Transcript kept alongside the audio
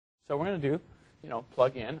So we're going to do,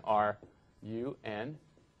 plug in our u n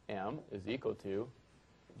m is equal to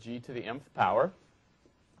g to the mth power,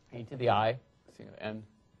 e to the I, n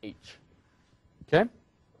h. Okay?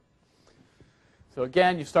 So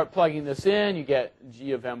again, you start plugging this in, you get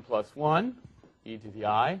g of m plus 1, e to the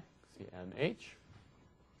I, c n h,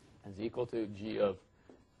 is equal to g of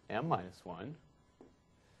m minus 1,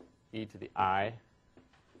 e to the I,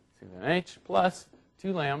 c n h, plus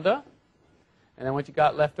 2 lambda. And then what you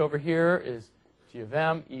got left over here is g of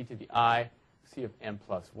m, e to the I, c of n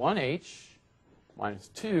plus 1h, minus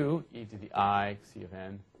 2, e to the I, c of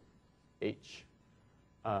n, h,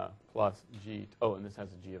 plus g, and this has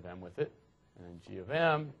a g of m with it. And then g of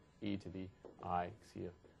m, e to the I, c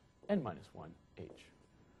of n minus 1, h.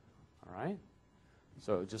 All right?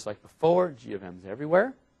 So just like before, g of m is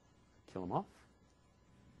everywhere. Kill them off.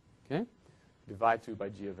 Okay? Divide through by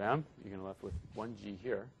g of m. You're going to left with 1g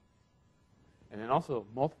here. And then also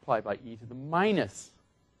multiply by e to the minus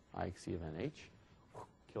I, c of n, h.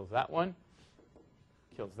 Kills that one.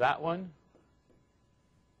 Kills that one.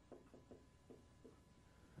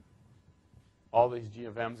 All these g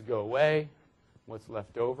of m's go away. What's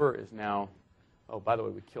left over is now, oh, by the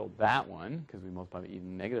way, we killed that one because we multiplied by e to the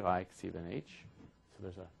negative I, c of n, h. So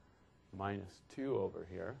there's a minus 2 over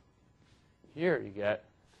here. Here you get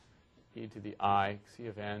e to the I, c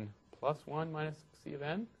of n plus 1 minus c of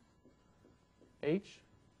n, h,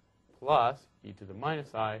 plus e to the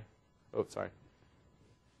minus I, e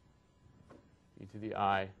to the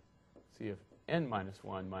I, c of n minus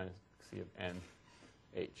 1 minus c of n,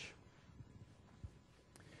 h.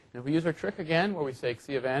 And if we use our trick again, where we say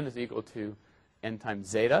c of n is equal to n times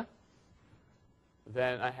zeta,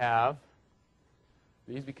 then I have,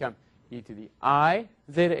 these become e to the I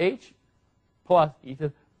zeta h plus e to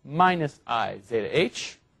the minus I zeta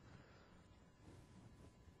h.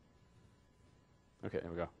 Okay,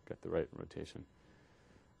 there we go. Got the right rotation.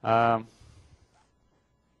 So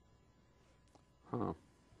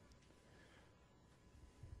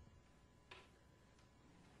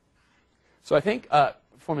I think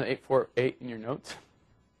Formula 848 in your notes.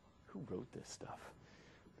 Who wrote this stuff?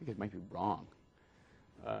 I think it might be wrong.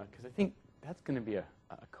 Because I think that's going to be a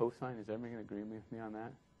cosine. Is everybody going to agree with me on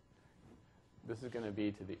that? This is going to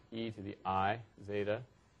be to the e to the I zeta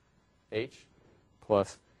h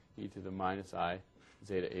plus e to the minus I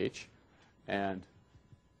zeta h. And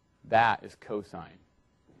that is cosine.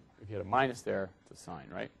 If you had a minus there, it's a sine,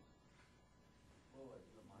 right?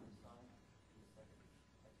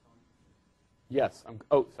 Yes.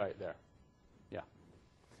 Sorry, there. Yeah.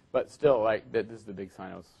 But still, this is the big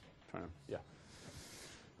sign I was trying to, yeah.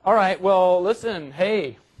 All right, well, listen,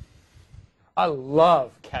 hey, I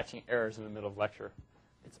love catching errors in the middle of lecture.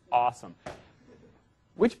 It's awesome.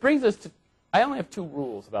 Which brings us to, I only have 2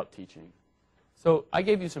 rules about teaching. So I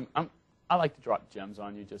gave you some, I like to drop gems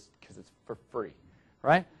on you just because it's for free,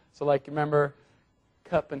 right? So remember,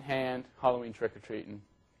 cup in hand, Halloween trick-or-treating,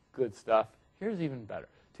 good stuff. Here's even better.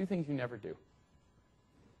 2 things you never do.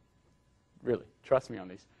 Really, trust me on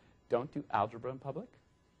these. Don't do algebra in public.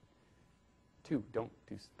 2, don't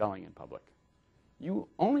do spelling in public. You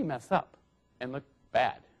only mess up and look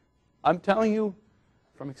bad. I'm telling you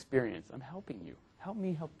from experience. I'm helping you. Help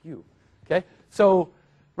me help you. Okay? So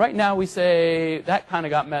right now we say that kind of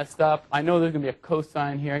got messed up. I know there's going to be a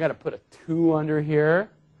cosine here. I got to put a 2 under here.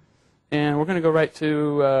 And we're going to go right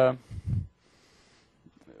to,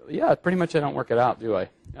 yeah, pretty much I don't work it out, do I?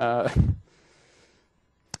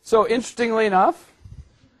 So interestingly enough,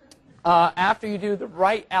 after you do the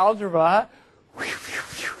right algebra,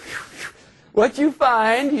 what you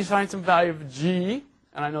find some value of g,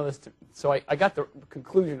 and I know this, so I got the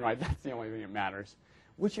conclusion right. That's the only thing that matters.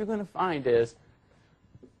 What you're going to find is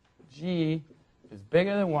g is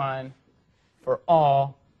bigger than 1 for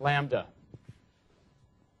all lambda.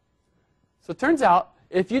 So it turns out,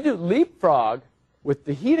 if you do leapfrog with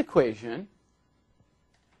the heat equation,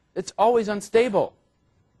 it's always unstable.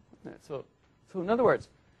 So in other words,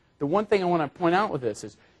 the one thing I want to point out with this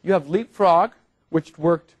is you have leapfrog, which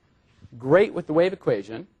worked great with the wave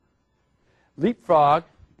equation. Leapfrog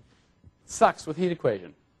sucks with heat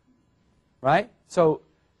equation, right? So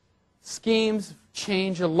schemes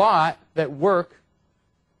change a lot that work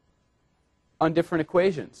on different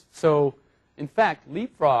equations. So in fact,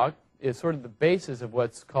 leapfrog is sort of the basis of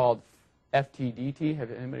what's called FTDT.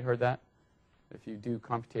 Have anybody heard that? If you do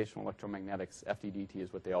computational electromagnetics, FTDT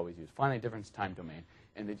is what they always use, finite difference time domain.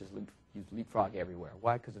 And they just use leapfrog everywhere.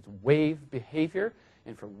 Why? Because it's wave behavior.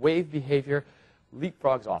 And for wave behavior,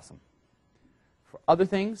 leapfrog's awesome. For other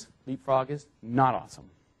things, leapfrog is not awesome.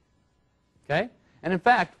 Okay? And in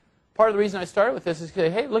fact, part of the reason I started with this is to say,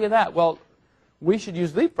 hey, look at that. Well, we should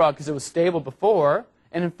use leapfrog because it was stable before.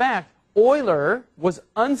 And in fact, Euler was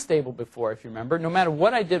unstable before, if you remember. No matter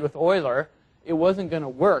what I did with Euler, it wasn't going to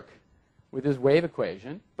work with his wave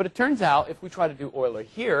equation. But it turns out if we try to do Euler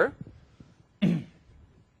here,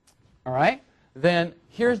 all right, then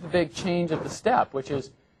here's the big change of the step, which is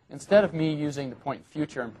instead of me using the point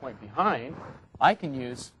future and point behind, I can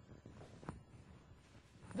use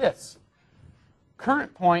this.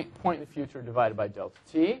 Current point, point in the future divided by delta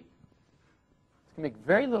t. It's going to make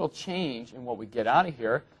very little change in what we get out of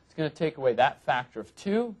here. It's going to take away that factor of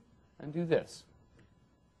 2 and do this.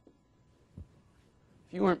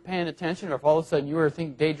 If you weren't paying attention, or if all of a sudden you were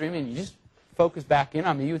daydreaming and you just focused back in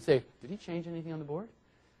on me, you would say, did he change anything on the board?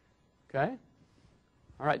 Okay?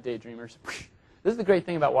 All right, daydreamers. This is the great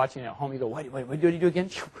thing about watching it at home. You go, what did he do again?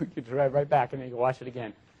 You drive right back, and then you can watch it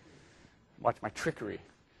again. Watch my trickery.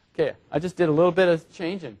 Okay, I just did a little bit of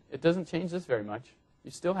changing. It doesn't change this very much.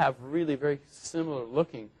 You still have really very similar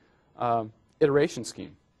looking iteration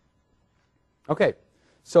scheme. Okay,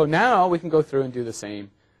 so now we can go through and do the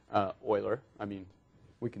same Euler.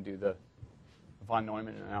 We can do the von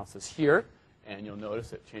Neumann analysis here, and you'll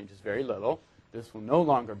notice it changes very little. This will no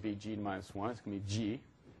longer be g to minus 1. It's going to be g,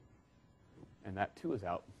 and that 2 is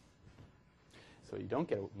out. So you don't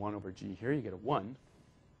get a 1 over g here. You get a 1.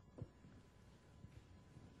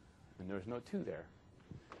 And there's no 2 there.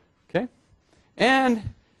 Okay? And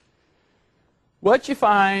what you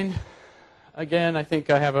find, again, I think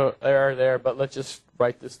I have an error there, but let's just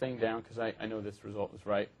write this thing down because I know this result is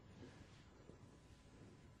right.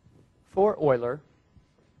 For Euler,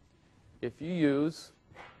 if you use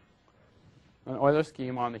an Euler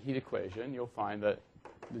scheme on the heat equation, you'll find that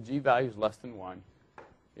the g value is less than 1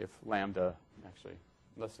 if lambda, actually,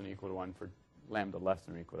 less than or equal to 1 for lambda less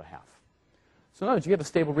than or equal to half. So notice you have a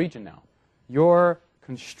stable region now. Your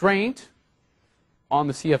constraint on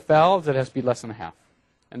the CFL is that it has to be less than a half.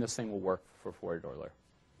 And this thing will work for forward Euler.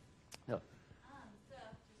 Yeah.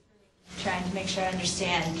 Trying to make sure I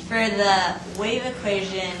understand. For the wave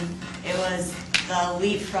equation, it was the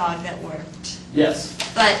leapfrog that worked. Yes.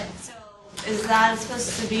 But so is that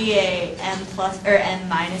supposed to be a m plus or m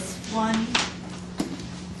minus 1?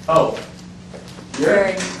 Oh.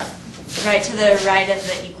 Or right to the right of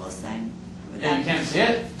the equal sign? Yeah, you can't see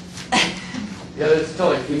it? Yeah, that's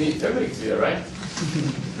totally. Everybody can see that, right?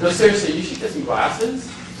 No, seriously, you should get some glasses.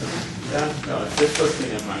 Yeah? No, it's just supposed to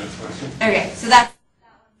be m minus 1. Okay, so that's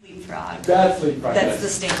leapfrog. That's leapfrog. That's the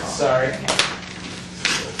stable. Sorry. Okay.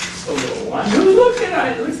 Just a little 1. Look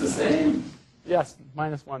at it. It looks the same. Yes,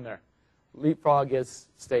 minus 1 there. Leapfrog is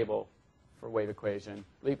stable for wave equation.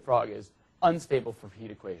 Leapfrog is unstable for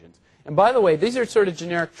heat equations. And by the way, these are sort of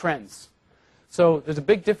generic trends. So there's a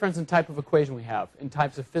big difference in type of equation we have, in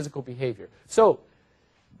types of physical behavior. So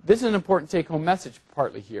this is an important take-home message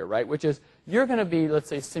partly here, right? Which is you're going to be, let's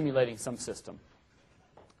say, simulating some system.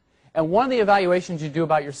 And one of the evaluations you do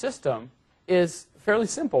about your system is fairly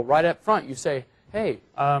simple. Right up front, you say, hey,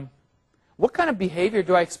 what kind of behavior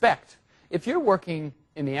do I expect? If you're working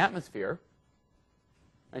in the atmosphere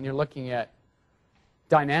and you're looking at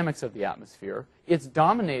dynamics of the atmosphere, it's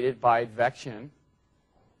dominated by advection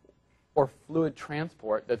or fluid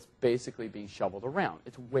transport that's basically being shoveled around.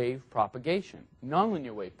 It's wave propagation,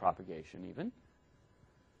 nonlinear wave propagation even.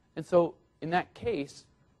 And so in that case,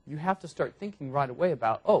 you have to start thinking right away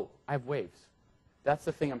about, oh, I have waves. That's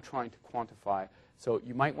the thing I'm trying to quantify. So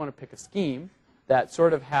you might want to pick a scheme that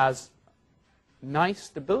sort of has nice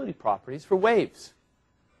stability properties for waves.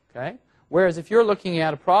 Okay? Whereas if you're looking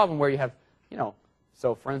at a problem where you have,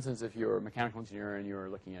 so for instance, if you're a mechanical engineer and you're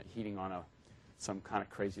looking at heating on some kind of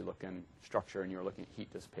crazy looking structure and you're looking at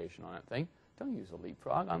heat dissipation on that thing, don't use a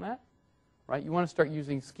leapfrog on that. Right? You want to start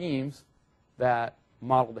using schemes that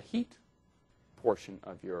model the heat portion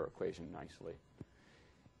of your equation nicely.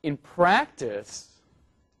 In practice,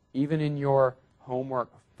 even in your homework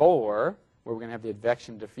 4, where we're going to have the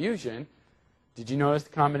advection diffusion, did you notice the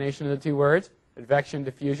combination of the two words? Advection,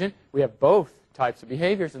 diffusion. We have both types of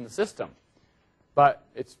behaviors in the system. But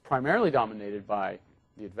it's primarily dominated by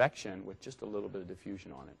the advection with just a little bit of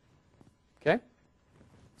diffusion on it. Okay?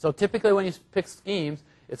 So typically when you pick schemes,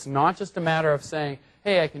 it's not just a matter of saying,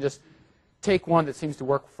 hey, I can just take one that seems to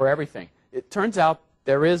work for everything. It turns out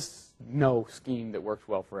there is no scheme that works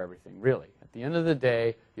well for everything, really. At the end of the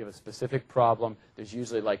day, you have a specific problem. There's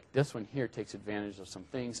usually, like this one here takes advantage of some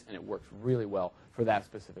things, and it works really well for that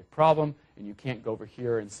specific problem. And you can't go over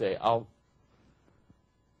here and say, I'll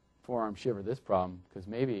forearm shiver this problem, because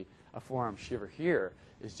maybe a forearm shiver here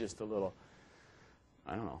is just a little,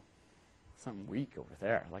 I don't know, something weak over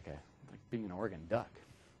there, like being an Oregon duck.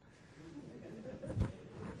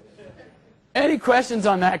 Any questions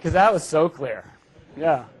on that? Because that was so clear.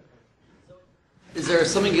 Yeah. Is there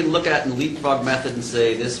something you can look at in leapfrog method and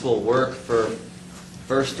say this will work for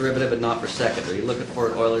first derivative and not for second? Or you look at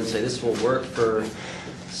for Euler and say this will work for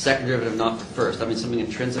second derivative, not for first? I mean, something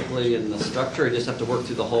intrinsically in the structure, or you just have to work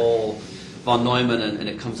through the whole von Neumann and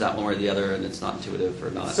it comes out one way or the other and it's not intuitive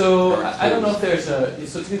or not? So I don't know if there's a,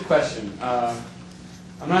 so it's a good question.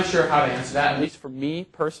 I'm not sure how to answer that, at least for me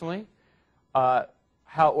personally.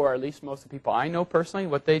 Or at least most of the people I know personally,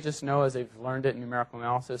 what they just know is they've learned it in numerical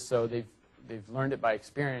analysis, so they've learned it by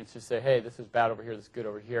experience to say, hey, this is bad over here, this is good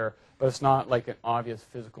over here, but it's not like an obvious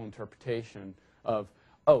physical interpretation of,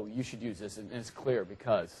 oh, you should use this, and it's clear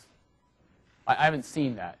because. I haven't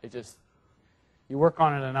seen that. It just, you work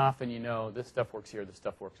on it enough and you know this stuff works here, this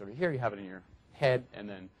stuff works over here, you have it in your head, and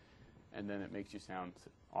then it makes you sound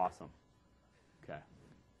awesome. Okay.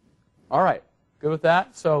 All right, good with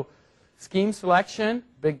that? So scheme selection,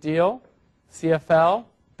 big deal. CFL,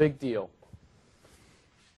 big deal.